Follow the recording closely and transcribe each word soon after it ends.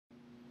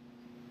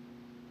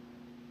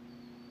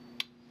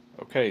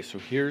Okay, so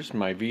here's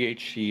my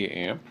VHT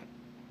amp.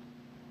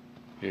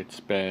 It's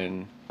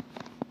been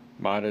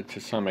modded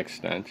to some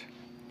extent.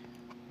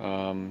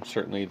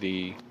 Certainly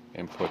the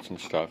inputs and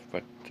stuff,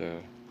 but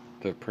the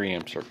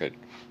preamp circuit,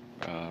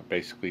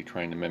 basically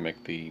trying to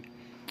mimic the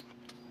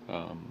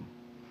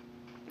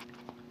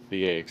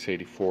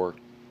AX84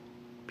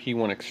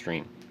 P1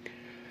 Extreme.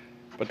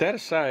 But that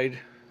aside,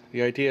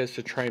 the idea is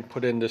to try and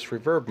put in this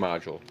reverb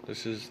module.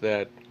 This is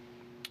that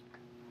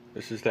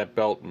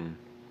Belton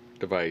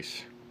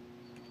device.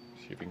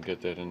 See if we can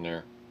get that in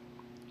there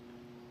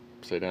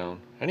upside down.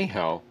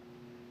 Anyhow,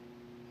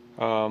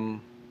 I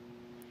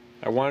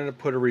wanted to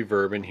put a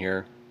reverb in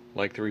here,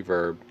 like the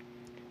reverb,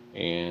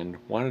 and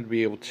wanted to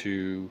be able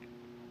to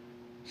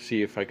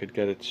see if I could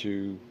get it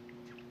to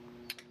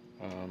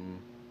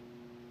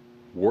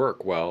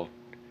work well.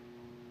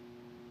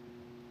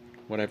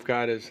 What I've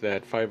got is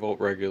that 5-volt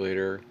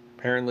regulator.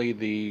 Apparently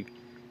the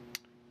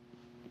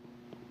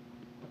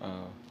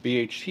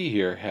VHT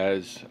here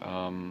has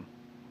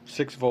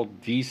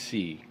 6-volt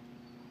DC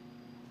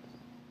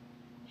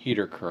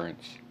heater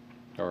currents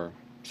or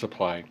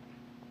supply.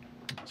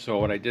 So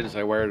what I did is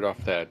I wired it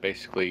off that.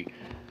 Basically,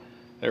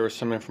 there was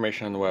some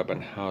information on the web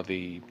on how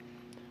the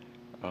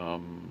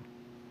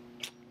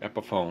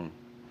Epiphone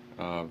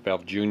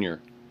Valve Jr.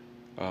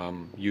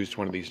 Used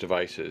one of these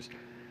devices.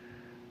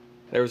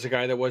 There was a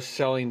guy that was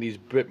selling these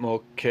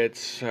Bitmo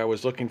kits. I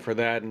was looking for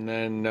that, and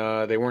then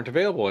they weren't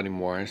available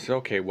anymore. I said,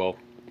 okay, well,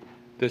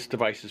 this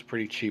device is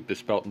pretty cheap.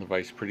 This Belton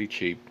device is pretty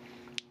cheap.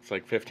 It's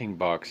like 15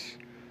 bucks.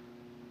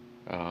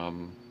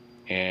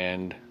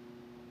 And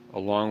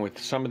along with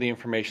some of the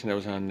information that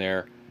was on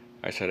there,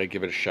 I said I'd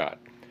give it a shot.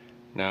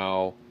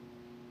 Now,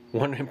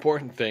 one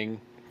important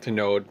thing to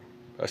note,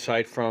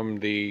 aside from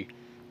the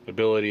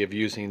ability of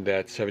using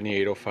that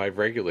 7805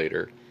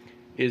 regulator,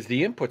 is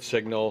the input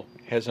signal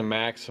has a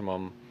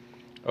maximum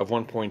of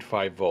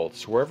 1.5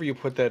 volts. Wherever you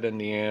put that in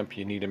the amp,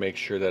 you need to make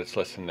sure that it's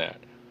less than that.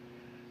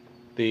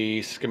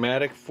 The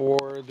schematic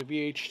for the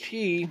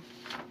VHT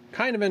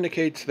kind of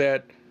indicates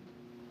that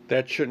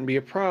that shouldn't be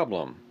a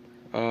problem.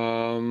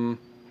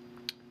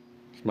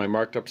 It's my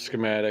marked up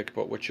schematic,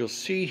 but what you'll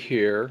see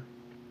here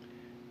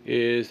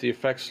is the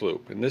effects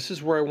loop, and this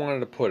is where I wanted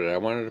to put it. I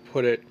wanted to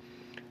put it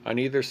on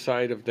either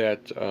side of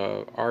that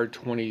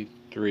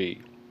R23.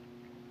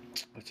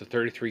 It's a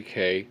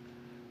 33K,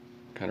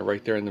 kind of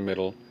right there in the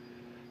middle.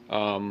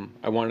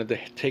 I wanted to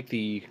take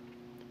the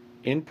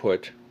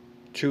input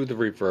to the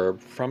reverb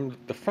from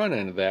the front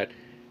end of that,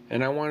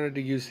 and I wanted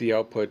to use the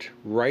output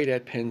right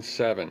at pin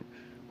 7.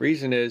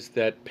 Reason is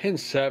that pin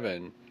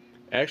 7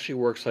 actually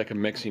works like a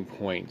mixing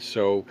point,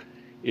 so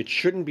it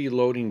shouldn't be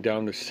loading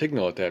down the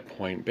signal at that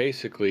point.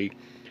 Basically,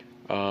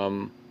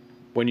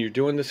 when you're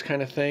doing this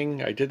kind of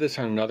thing, I did this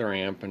on another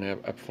amp, an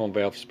Epiphone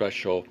Valve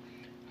Special.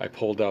 I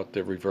pulled out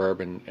the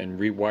reverb and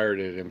rewired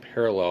it in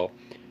parallel,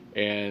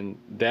 and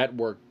that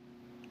worked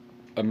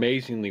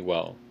amazingly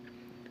well.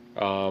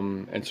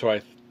 And so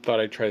I thought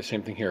I'd try the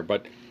same thing here.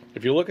 But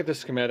if you look at the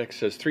schematic, it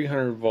says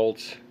 300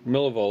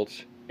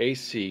 millivolts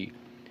AC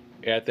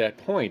at that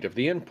point of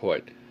the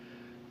input.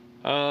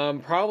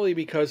 Probably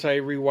because I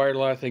rewired a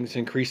lot of things,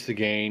 increased the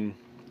gain.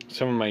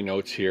 Some of my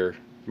notes here,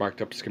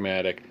 marked up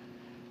schematic.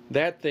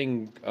 That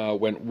thing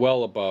went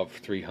well above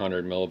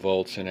 300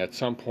 millivolts, and at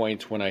some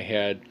points when I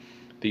had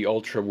the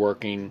Ultra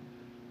working,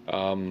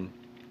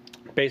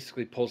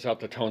 basically pulls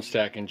out the tone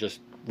stack and just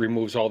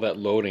removes all that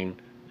loading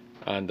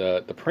on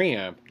the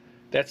preamp.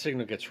 That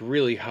signal gets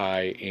really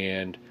high,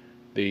 and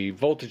the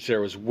voltage there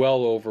was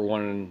well over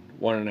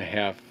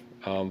 1.5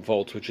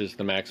 volts, which is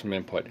the maximum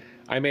input.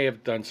 I may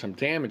have done some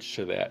damage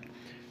to that,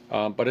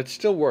 but it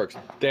still works.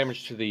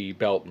 Damage to the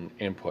Belton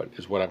input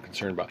is what I'm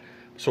concerned about.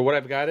 So what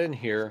I've got in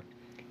here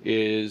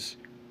is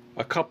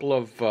a couple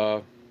of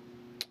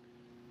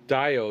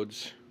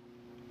diodes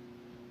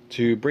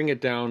to bring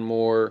it down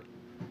more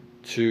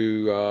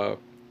to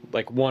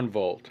like 1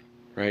 volt,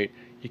 right?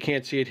 You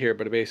can't see it here,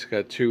 but I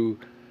basically got 2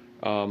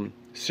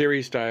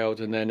 series diodes,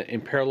 and then in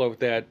parallel with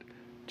that,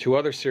 2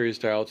 other series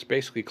diodes.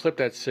 Basically clip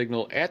that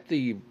signal at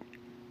the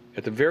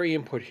very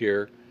input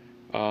here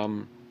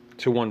to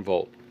 1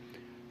 volt.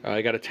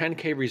 I got a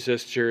 10K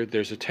resistor.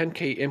 There's a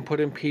 10K input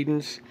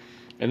impedance,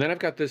 and then I've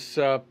got this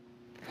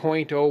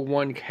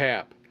 0.01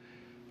 cap.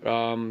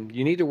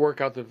 You need to work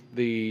out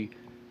the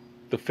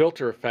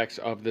filter effects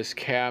of this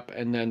cap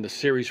and then the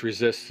series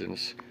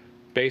resistance.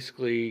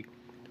 Basically,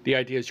 the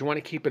idea is you want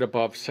to keep it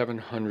above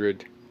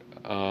 700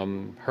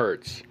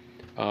 hertz.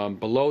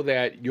 Below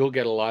that, you'll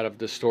get a lot of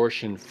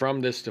distortion from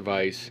this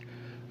device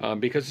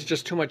because it's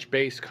just too much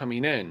bass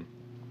coming in.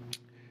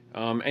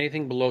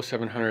 Anything below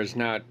 700 is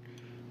not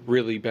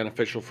really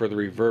beneficial for the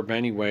reverb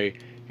anyway,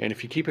 and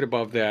if you keep it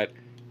above that,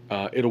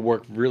 it'll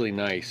work really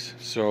nice.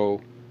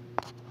 So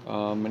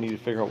I need to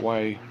figure out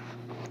why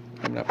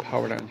I'm not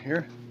powered on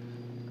here.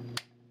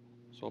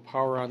 So I'll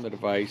power on the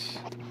device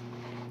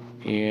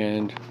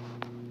and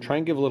try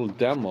and give a little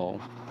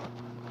demo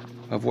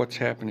of what's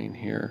happening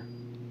here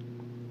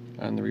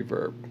on the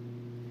reverb.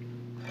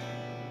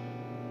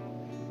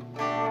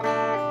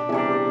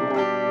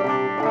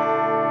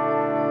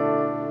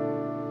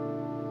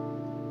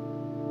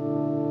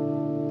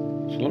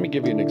 So let me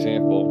give you an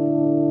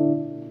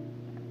example.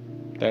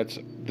 That's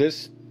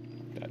this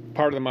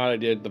part of the mod I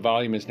did. The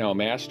volume is now a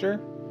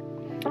master,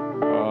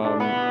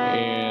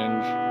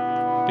 and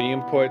the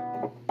input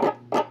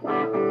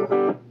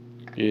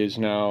is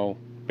now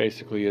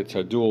basically it's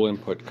a dual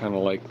input, kind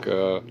of like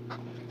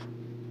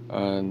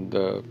on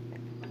the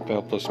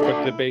Belton,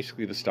 but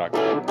basically the stock.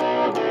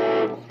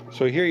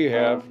 So here you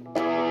have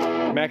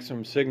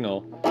maximum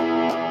signal,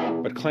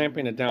 but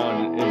clamping it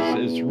down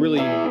is really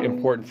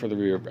important for the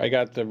reverb. I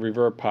got the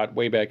reverb pot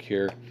way back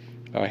here.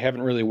 I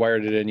haven't really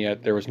wired it in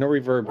yet. There was no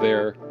reverb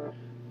there.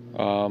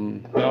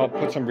 Now I'll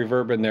put some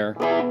reverb in there.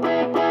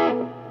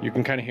 You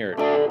can kind of hear it.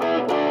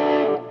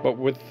 But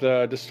with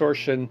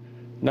distortion,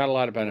 not a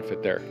lot of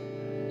benefit there.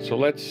 So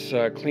let's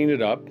clean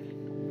it up.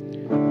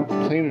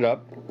 Clean it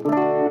up.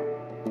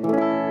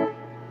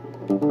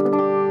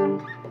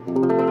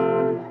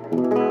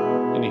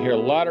 And you hear a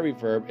lot of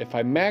reverb. If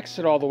I max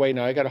it all the way,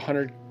 now I got a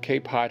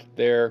 100K pot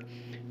there,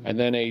 and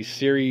then a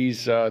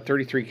series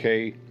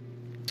 33K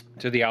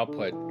to the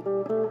output.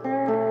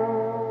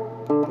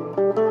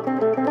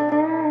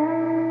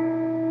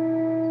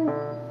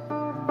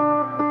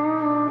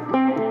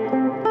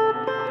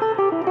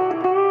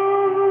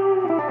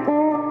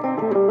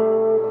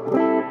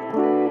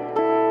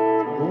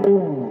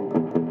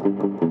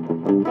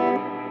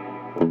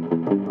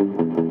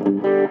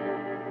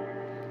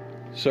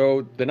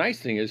 So the nice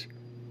thing is,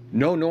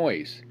 no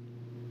noise.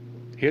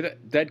 Hear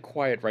that? Dead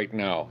quiet right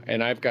now.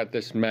 And I've got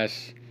this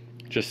mess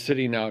just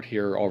sitting out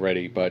here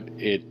already, but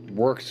it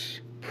works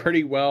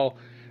pretty well.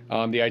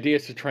 The idea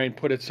is to try and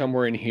put it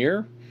somewhere in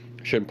here.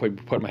 I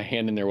shouldn't put my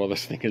hand in there while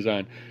this thing is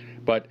on.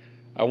 But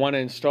I want to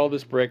install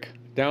this brick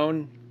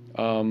down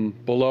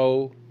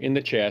below in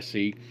the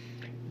chassis.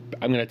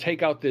 I'm going to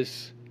take out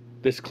this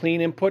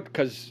clean input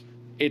because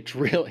it's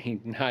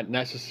really not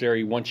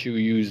necessary once you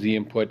use the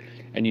input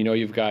and you know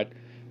you've got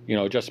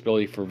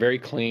adjustability for very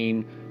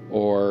clean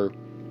or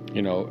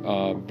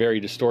very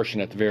distortion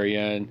at the very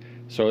end.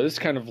 So this is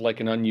kind of like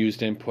an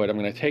unused input. I'm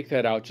going to take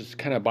that out, just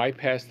kind of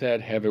bypass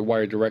that, have it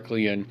wired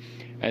directly in,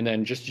 and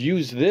then just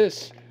use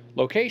this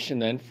location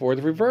then for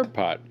the reverb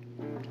pot.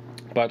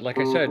 But like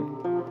I said,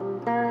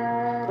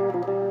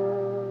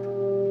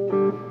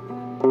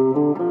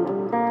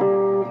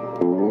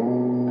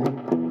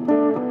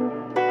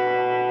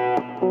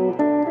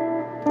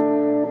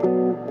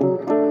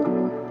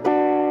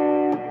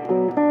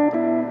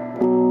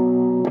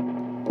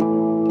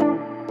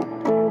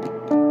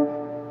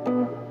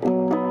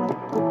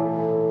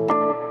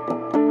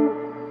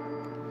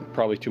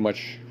 probably too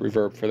much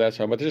reverb for that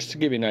song, but just to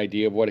give you an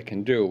idea of what it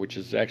can do, which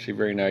is actually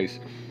very nice.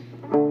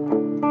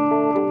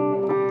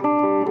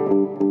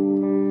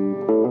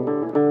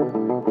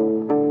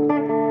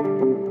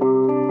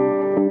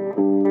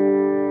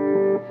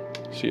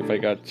 See if I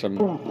got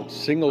some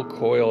single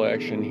coil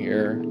action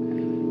here.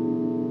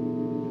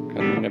 Kind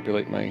of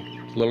manipulate my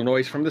little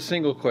noise from the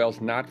single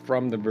coils, not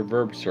from the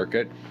reverb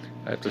circuit.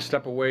 I have to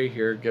step away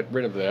here, get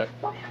rid of that.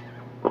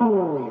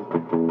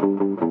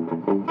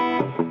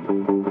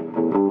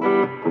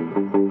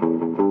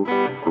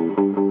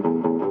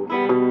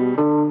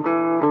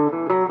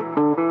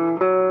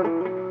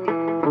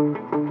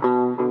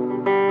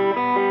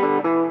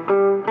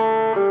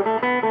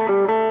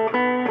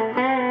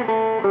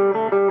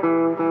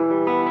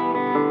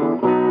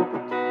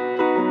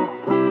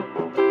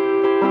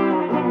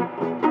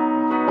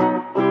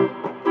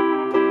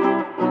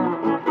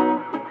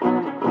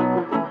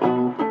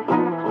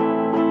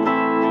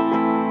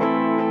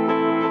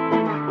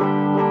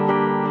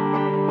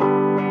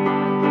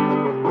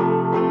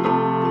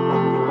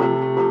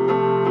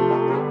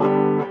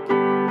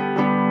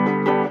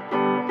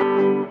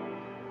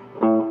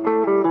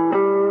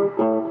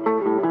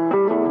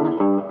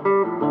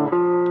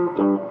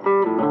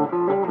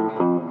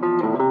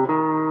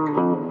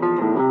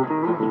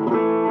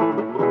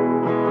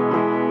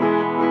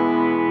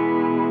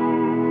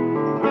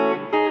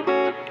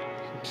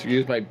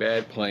 Excuse my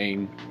bad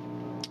playing.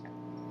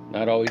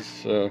 Not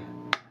always,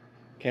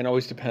 can't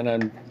always depend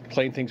on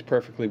playing things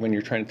perfectly when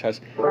you're trying to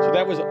test. So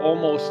that was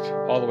almost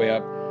all the way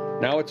up.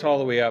 Now it's all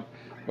the way up.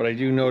 What I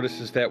do notice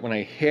is that when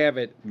I have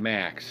it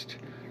maxed,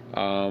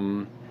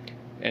 and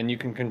you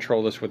can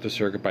control this with the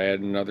circuit by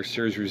adding another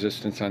series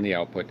resistance on the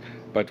output,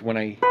 but when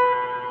you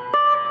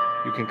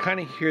can kind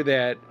of hear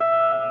that,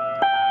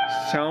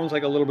 sounds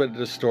like a little bit of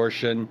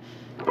distortion.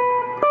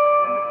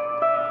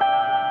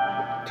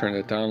 Turn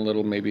it down a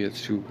little, maybe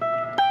it's too...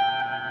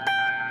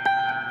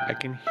 I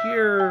can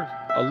hear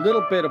a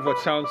little bit of what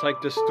sounds like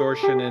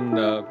distortion in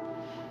the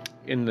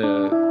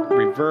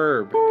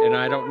reverb, and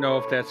I don't know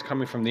if that's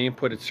coming from the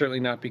input. It's certainly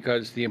not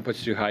because the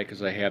input's too high,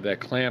 because I have that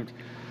clamped,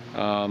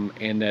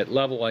 and that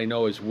level I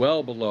know is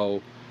well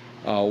below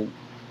the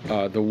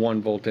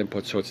 1 volt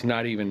input, so it's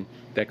not even,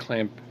 that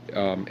clamp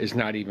is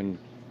not even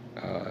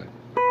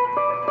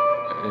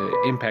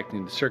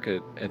impacting the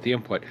circuit at the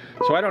input.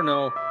 So I don't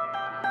know.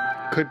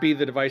 Could be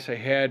the device I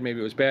had, maybe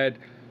it was bad.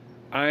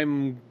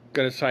 I'm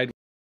gonna side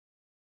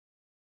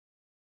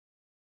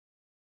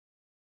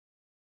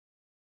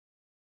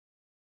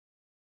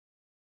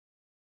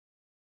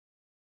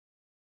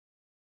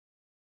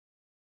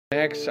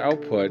max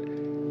output,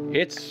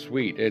 it's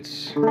sweet.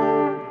 It's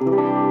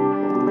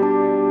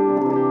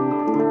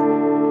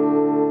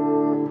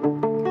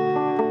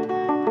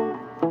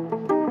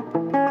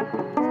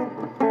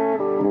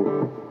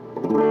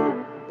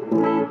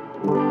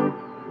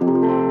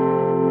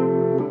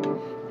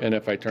and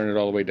if I turn it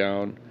all the way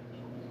down,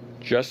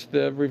 just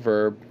the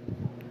reverb,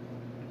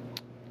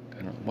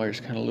 wire's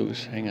kind of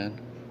loose, hang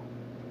on,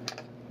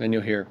 then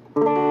you'll hear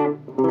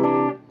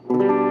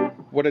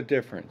what a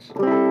difference.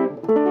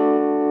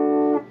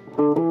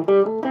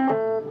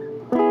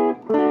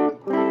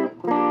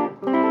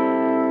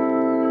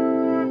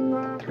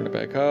 Turn it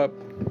back up.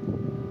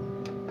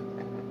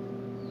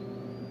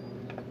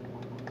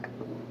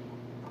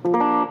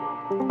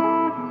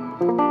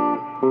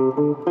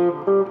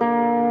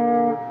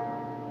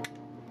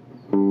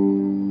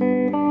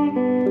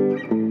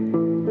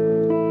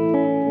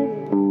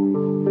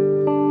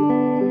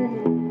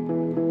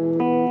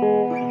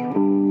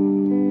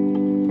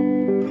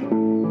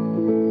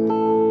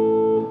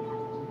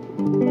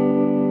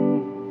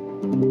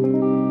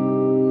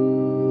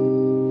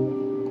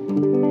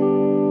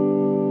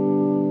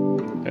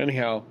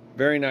 Anyhow,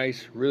 very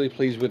nice, really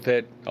pleased with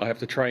it. I'll have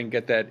to try and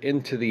get that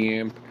into the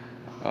amp.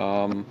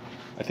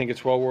 I think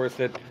it's well worth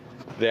it.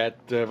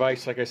 That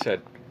device, like I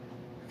said,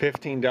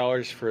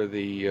 $15 for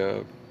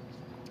the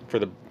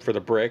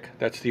brick.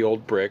 That's the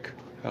old brick,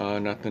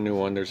 not the new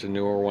one. There's a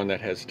newer one that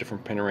has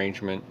different pin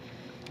arrangement.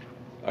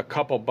 A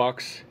couple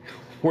bucks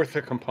worth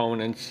of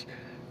components,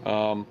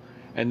 and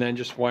then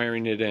just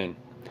wiring it in,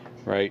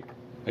 right?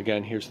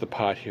 Again, here's the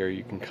pot here.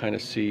 You can kind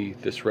of see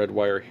this red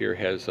wire here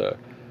has the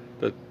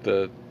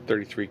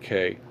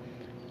 33K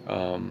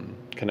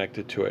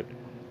connected to it.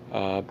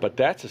 But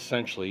that's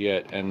essentially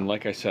it, and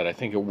like I said, I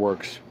think it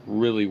works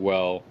really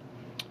well.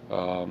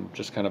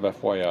 Just kind of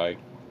FYI,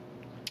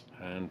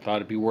 and thought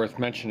it'd be worth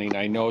mentioning.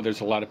 I know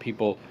there's a lot of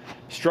people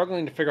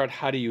struggling to figure out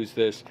how to use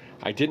this.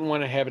 I didn't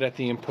want to have it at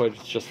the input.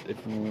 It's just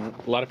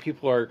a lot of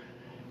people are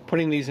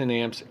putting these in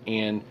amps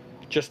and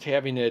just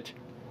having it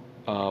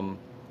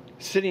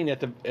sitting at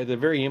the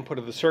very input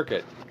of the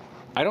circuit.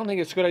 I don't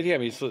think it's a good idea. I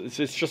mean,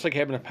 it's just like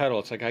having a pedal.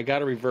 It's like, I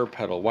got a reverb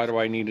pedal. Why do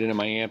I need it in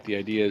my amp? The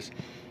idea is,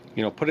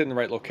 you know, put it in the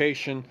right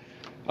location.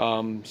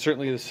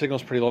 Certainly the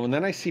signal's pretty low. And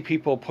then I see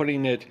people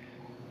putting it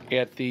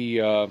at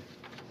the,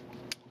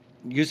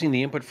 using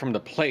the input from the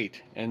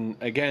plate. And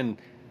again,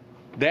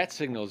 that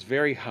signal is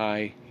very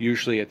high,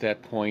 usually at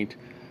that point.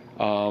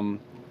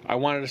 I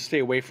wanted to stay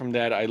away from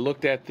that. I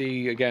looked at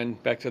again,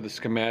 back to the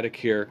schematic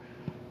here.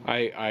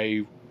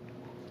 I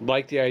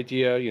like the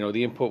idea, you know,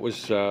 the input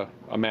was a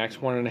max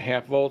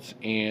 1.5 volts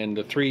and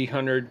a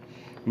 300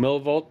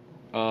 millivolt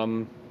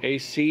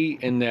AC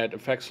in that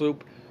effects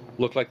loop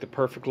looked like the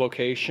perfect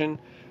location.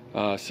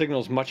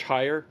 Signal's much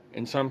higher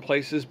in some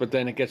places, but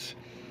then it gets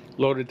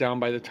loaded down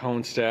by the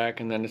tone stack,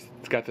 and then it's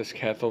got this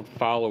cathode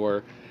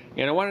follower.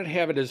 And I wanted to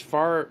have it as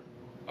far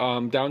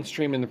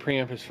downstream in the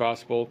preamp as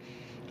possible,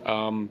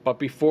 but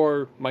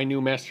before my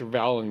new master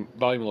volume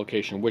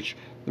location, which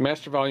the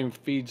master volume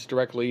feeds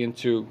directly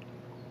into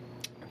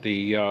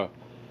the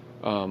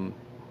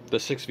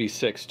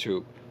 6v6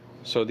 tube.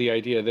 So the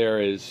idea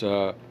there is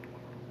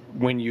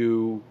when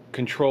you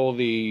control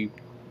the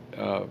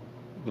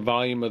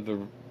volume of the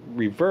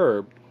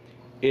reverb,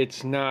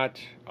 it's not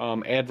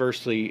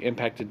adversely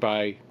impacted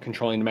by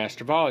controlling the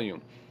master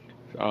volume.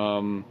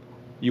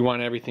 You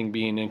want everything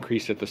being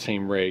increased at the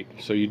same rate,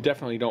 so you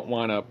definitely don't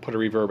want to put a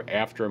reverb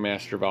after a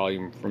master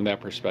volume from that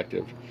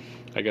perspective.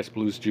 I guess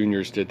Blues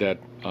Juniors did that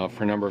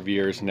for a number of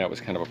years, and that was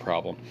kind of a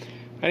problem.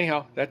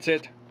 Anyhow, that's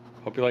it.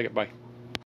 Hope you like it. Bye.